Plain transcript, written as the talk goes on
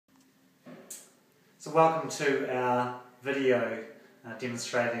So welcome to our video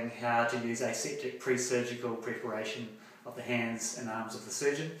demonstrating how to use aseptic pre-surgical preparation of the hands and arms of the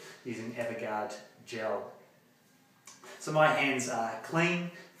surgeon using abrasive gel. So my hands are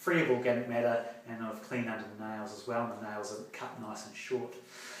clean, free of organic matter, and I've cleaned under the nails as well, and the nails are cut nice and short.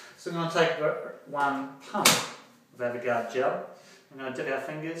 So I'm going to take one pump of abrasive gel. I'm going to dip our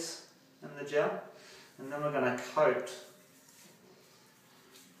fingers in the gel, and then we're going to coat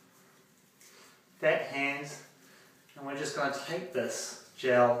that hand, and we're just going to take this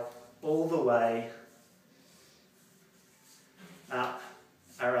gel all the way up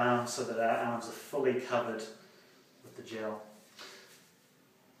our arms so that our arms are fully covered with the gel.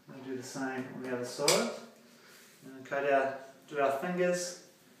 We'll do the same on the other side. And do our fingers,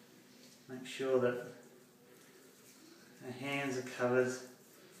 make sure that our hands are covered.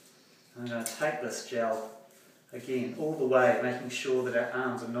 I'm going to take this gel again all the way, making sure that our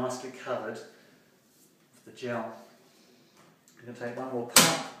arms are nicely covered with the gel. We're going to take one more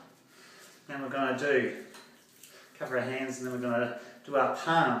pump, and we're going to cover our hands, and then we're going to do our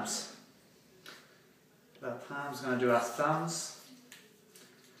palms. Our palms, we're going to do our thumbs.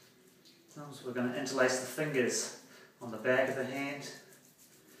 We're going to interlace the fingers on the back of the hand,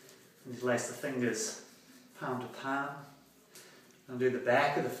 interlace the fingers palm to palm. We'll do the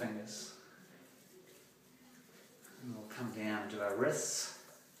back of the fingers, and we'll come down and do our wrists.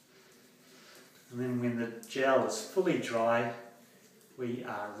 And then when the gel is fully dry, we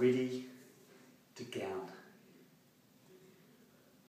are ready to gown.